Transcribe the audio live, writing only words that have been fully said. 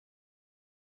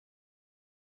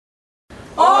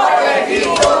Hi,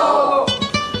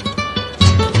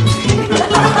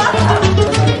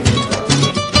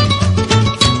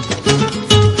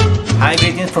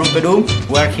 greetings from Peru.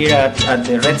 We're here at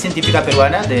the Red Científica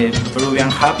Peruana, the Peruvian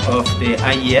hub of the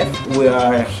IGF. We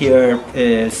are here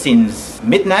since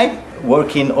midnight,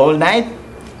 working all night,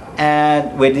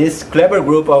 and with this clever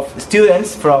group of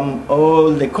students from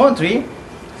all the country,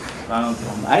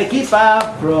 from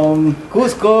Arequipa, from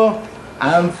Cusco,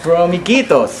 and from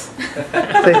Iquitos.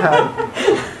 Say hi.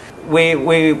 We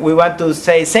want to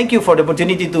say thank you for the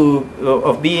opportunity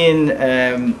of being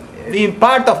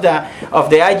part of the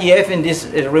IGF in this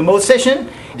remote session.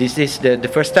 This is the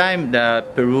first time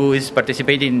that Peru is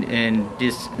participating in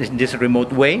this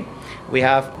remote way. We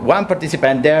have one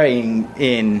participant there in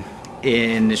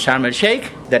Sharm el Sheikh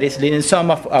that is leading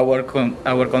some of our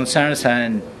concerns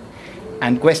and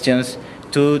questions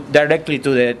directly to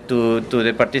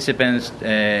the participants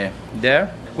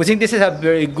there. We think this is a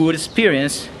very good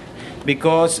experience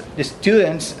because the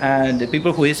students and the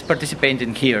people who is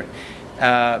participating here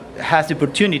has the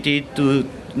opportunity to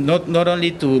not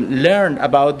only to learn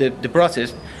about the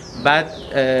process, but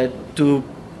to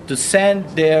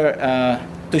send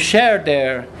to share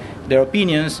their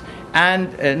opinions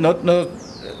and not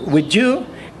with you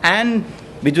and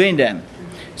between them.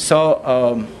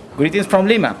 So greetings from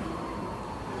Lima.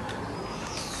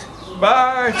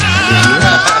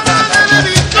 Bye.